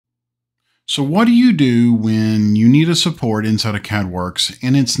So what do you do when you need a support inside of CADWorx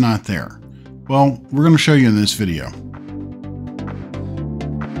and it's not there? Well, we're going to show you in this video.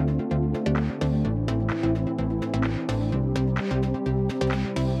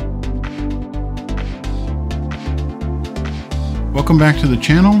 Welcome back to the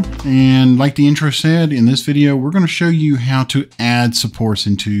channel, and like the intro said, in this video we're going to show you how to add supports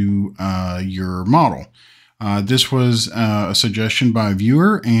into your model. This was a suggestion by a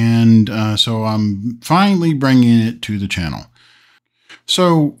viewer, and so I'm finally bringing it to the channel.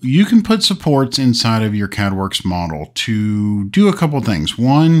 So you can put supports inside of your CADWorx model to do a couple things.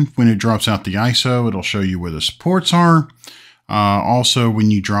 One, when it drops out the ISO, it'll show you where the supports are. Also,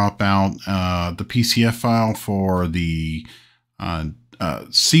 when you drop out the PCF file for the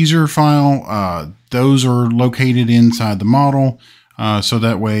Caesar file, those are located inside the model, so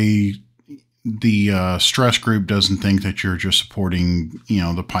that way the stress group doesn't think that you're just supporting,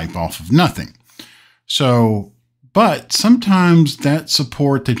 the pipe off of nothing. So, but sometimes that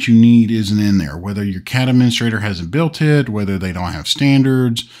support that you need isn't in there, whether your CAD administrator hasn't built it, whether they don't have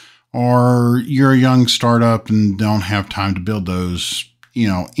standards, or you're a young startup and don't have time to build those,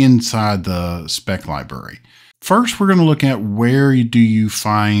 inside the spec library. First, we're going to look at where do you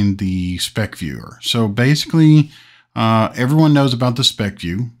find the spec viewer. So basically, everyone knows about the spec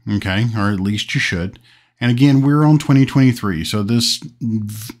view, okay, or at least you should. And again, we're on 2023, so this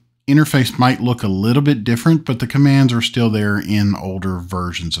interface might look a little bit different, but the commands are still there in older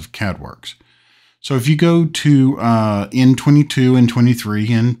versions of CADWorx. So if you go to in 22 and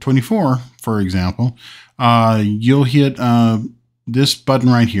 23 and 24, for example, you'll hit this button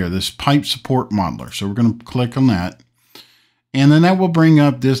right here, this pipe support modeler. So we're going to click on that. And then that will bring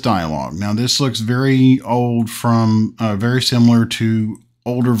up this dialog. Now this looks very old, from very similar to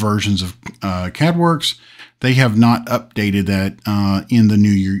older versions of CADWorx. They have not updated that in the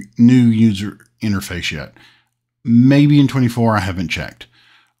new user interface yet. Maybe in 24, I haven't checked.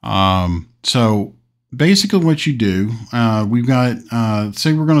 So basically what you do, we've got,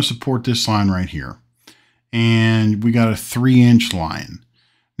 say we're going to support this line right here. And we got a 3-inch line.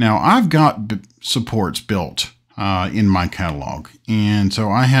 Now I've got supports built in my catalog. And so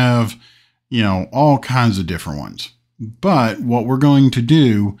I have, all kinds of different ones. But what we're going to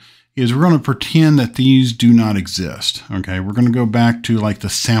do is we're going to pretend that these do not exist. Okay. We're going to go back to like the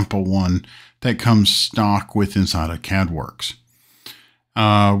sample one that comes stock with inside of CADWorx.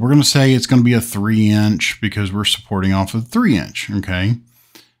 We're going to say it's going to be a 3-inch because we're supporting off of 3-inch. Okay.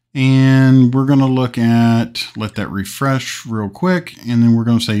 And we're going to look at, let that refresh real quick. And then we're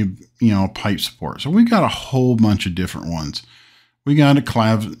going to say, pipe support. So we got a whole bunch of different ones. We got a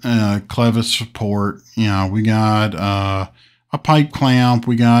clevis support. We got a pipe clamp.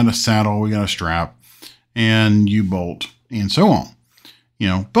 We got a saddle. We got a strap and U-bolt and so on.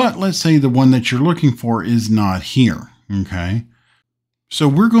 But let's say the one that you're looking for is not here. Okay. So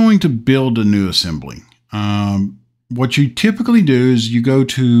we're going to build a new assembly. What you typically do is you go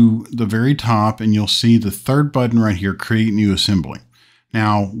to the very top and you'll see the third button right here, create new assembly.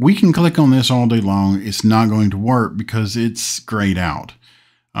 Now we can click on this all day long. It's not going to work because it's grayed out.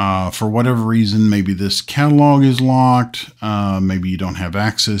 For whatever reason, maybe this catalog is locked. Maybe you don't have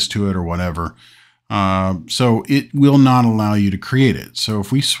access to it or whatever. So it will not allow you to create it. So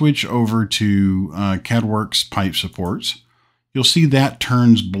if we switch over to CADWorx pipe supports, you'll see that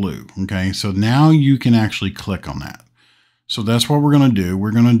turns blue. Okay, so now you can actually click on that. So that's what we're going to do.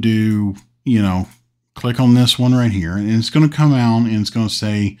 We're going to do, click on this one right here, and it's going to come out and it's going to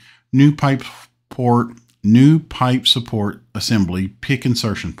say new pipe support assembly, pick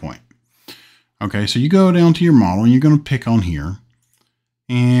insertion point. Okay, so you go down to your model and you're going to pick on here,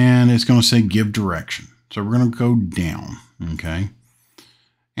 and it's going to say give direction. So we're going to go down. Okay,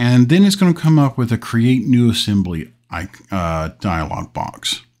 and then it's going to come up with a create new assembly dialog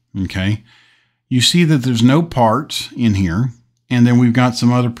box. Okay. You see that there's no parts in here. And then we've got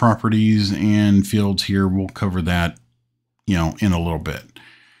some other properties and fields here. We'll cover that, in a little bit.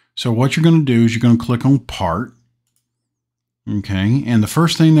 So what you're going to do is you're going to click on part. Okay. And the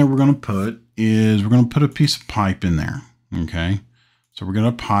first thing that we're going to put is we're going to put a piece of pipe in there. Okay. So we're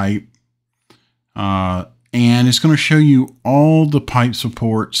going to pipe, and it's going to show you all the pipe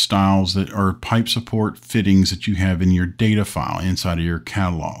support styles that are pipe support fittings that you have in your data file inside of your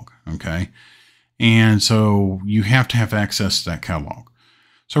catalog. Okay. And so you have to have access to that catalog.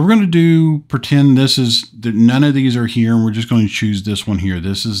 So we're going to pretend none of these are here. And we're just going to choose this one here.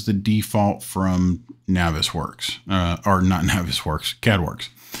 This is the default from Navisworks, or not Navisworks, CADWorx.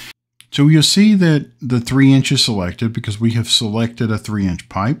 So you'll see that the 3-inch is selected because we have selected a 3-inch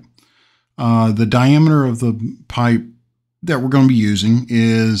pipe. The diameter of the pipe that we're going to be using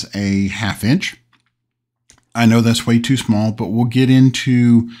is a 1/2 inch. I know that's way too small, but we'll get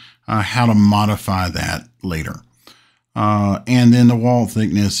into how to modify that later. And then the wall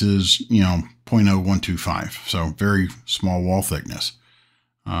thickness is, 0.0125. So very small wall thickness.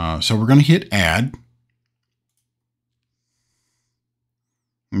 So we're going to hit add.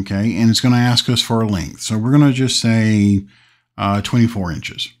 Okay. And it's going to ask us for a length. So we're going to just say 24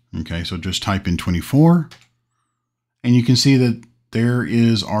 inches. Okay. So just type in 24 and you can see that there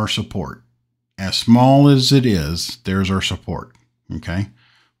is our support. As small as it is, there's our support. Okay.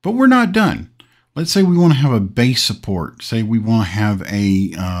 But we're not done. Let's say we want to have a base support. Say we want to have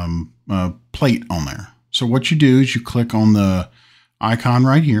a plate on there. So what you do is you click on the icon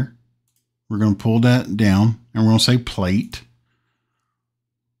right here. We're going to pull that down and we're going to say plate.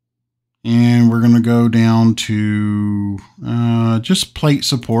 And we're going to go down to just plate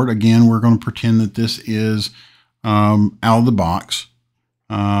support. Again, we're going to pretend that this is out of the box.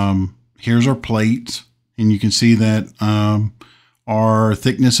 Here's our plates. And you can see that our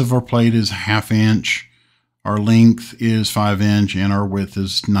thickness of our plate is 1/2 inch. Our length is 5 inch and our width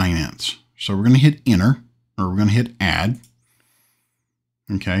is 9 inches. So we're going to hit enter, or we're going to hit add.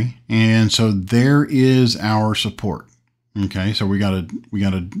 Okay. And so there is our support. Okay. So we got a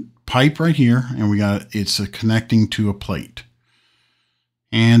pipe right here and it's connecting to a plate.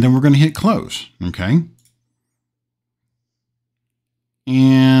 And then we're going to hit close. Okay.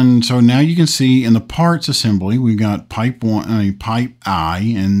 And so now you can see in the parts assembly, we've got pipe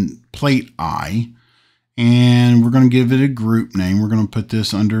I and plate I, and we're going to give it a group name. We're going to put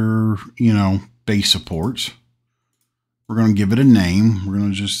this under, base supports. We're going to give it a name. We're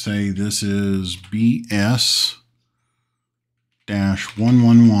going to just say this is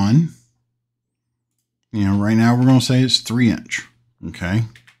BS-111. Right now we're going to say it's 3 inch. Okay.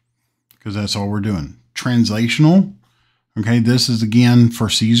 Because that's all we're doing. Translational. Okay, this is again for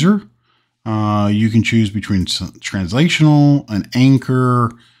Caesar. You can choose between translational, an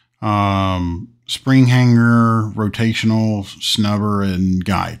anchor, spring hanger, rotational, snubber, and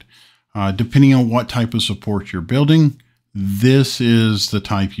guide. Depending on what type of support you're building, this is the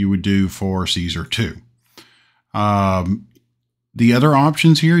type you would do for Caesar 2. The other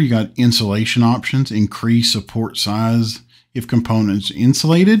options here, you got insulation options, increase support size if components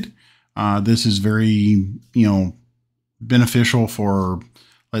insulated. This is very, beneficial for,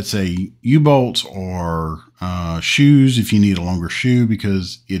 let's say, U-bolts or shoes if you need a longer shoe,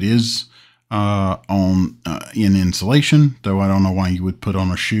 because it is in insulation, though I don't know why you would put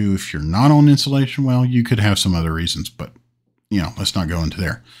on a shoe if you're not on insulation. Well, you could have some other reasons, but let's not go into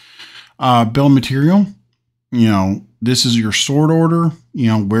there. Bill of material, this is your sort order,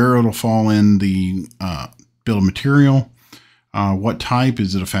 where it'll fall in the bill of material. What type?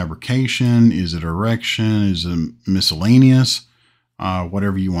 Is it a fabrication? Is it erection? Is it miscellaneous?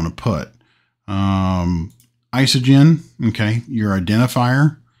 Whatever you want to put. Isogen, okay, your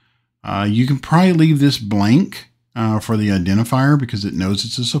identifier. You can probably leave this blank for the identifier because it knows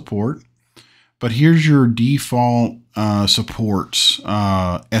it's a support. But here's your default supports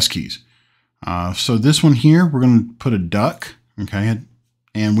S keys. So this one here, we're going to put a duck, okay?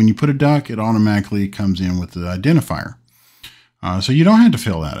 And when you put a duck, it automatically comes in with the identifier. So you don't have to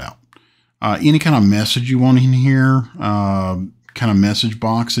fill that out. Any kind of message you want in here, kind of message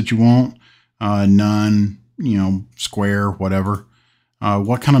box that you want, none, square, whatever.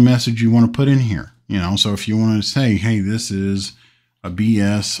 What kind of message you want to put in here, so if you want to say, hey, this is a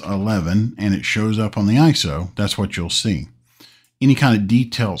BS11 and it shows up on the ISO, that's what you'll see. Any kind of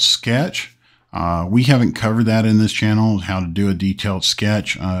detailed sketch. We haven't covered that in this channel, how to do a detailed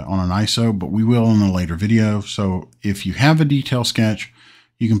sketch on an ISO, but we will in a later video. So if you have a detailed sketch,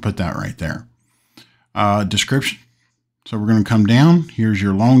 you can put that right there. Description. So we're going to come down. Here's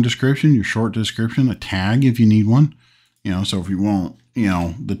your long description, your short description, a tag if you need one. So if you want,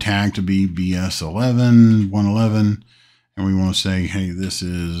 the tag to be BS111, and we want to say, hey, this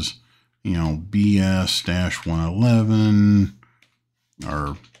is, BS-111,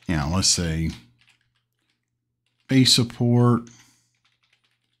 or, let's say base support,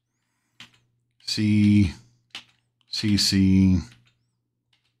 CC,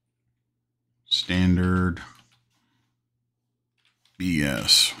 standard,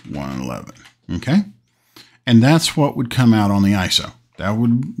 BS-111. Okay. And that's what would come out on the ISO.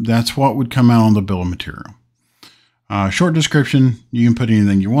 That's what would come out on the bill of material. Short description, you can put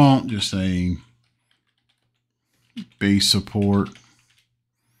anything you want. Just say base support.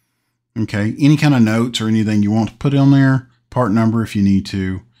 Okay. Any kind of notes or anything you want to put on there. Part number if you need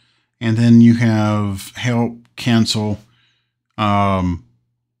to. And then you have help, cancel,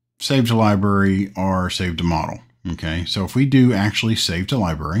 save to library, or save to model. Okay, so if we do actually save to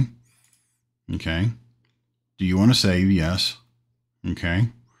library, okay, do you want to save? Yes. Okay.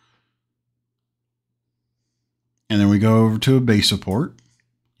 And then we go over to a base support.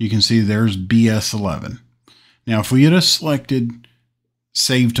 You can see there's BS11. Now, if we had selected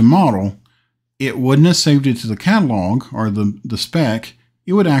save to model, it wouldn't have saved it to the catalog or the spec.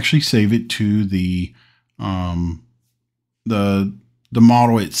 It would actually save it to the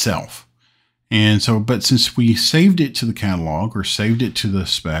model itself. And so, but since we saved it to the catalog or saved it to the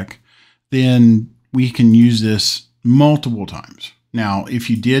spec, then we can use this multiple times. Now, if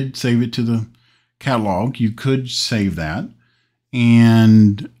you did save it to the catalog, you could save that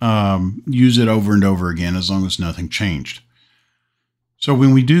and use it over and over again as long as nothing changed. So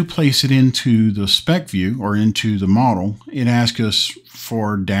when we do place it into the spec view or into the model, it asks us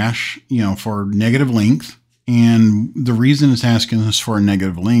for for negative length. And the reason it's asking us for a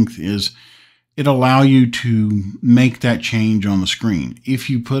negative length is it allows you to make that change on the screen. If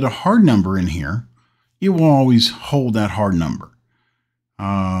you put a hard number in here, it will always hold that hard number.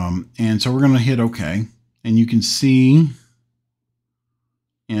 And so we're going to hit OK. And you can see,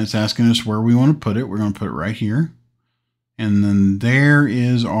 and it's asking us where we want to put it. We're going to put it right here. And then there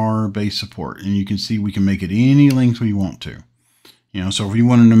is our base support. And you can see we can make it any length we want to. So if we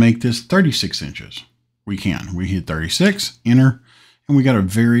wanted to make this 36 inches, we can. We hit 36, enter, and we got a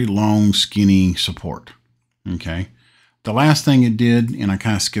very long, skinny support. Okay. The last thing it did, and I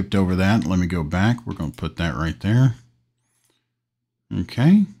kind of skipped over that. Let me go back. We're going to put that right there.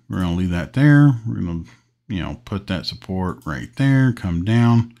 Okay. We're going to leave that there. We're going to, put that support right there, come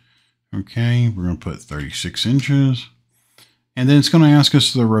down. Okay. We're going to put 36 inches. And then it's going to ask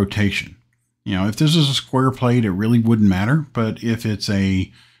us the rotation. If this is a square plate, it really wouldn't matter. But if it's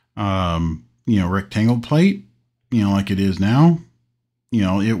a, rectangle plate, like it is now,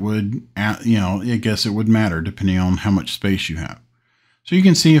 it would, I guess it would matter depending on how much space you have. So you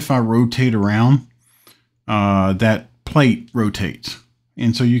can see if I rotate around, that plate rotates.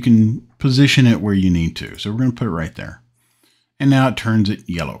 And so you can position it where you need to. So we're going to put it right there. And now it turns it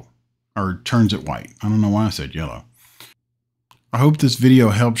yellow, or turns it white. I don't know why I said yellow. I hope this video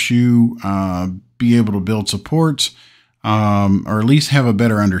helps you be able to build supports, or at least have a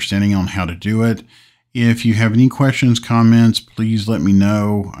better understanding on how to do it. If you have any questions, comments, please let me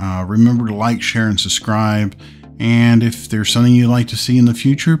know. Remember to like, share, and subscribe. And if there's something you'd like to see in the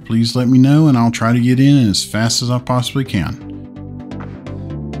future, please let me know, and I'll try to get in as fast as I possibly can.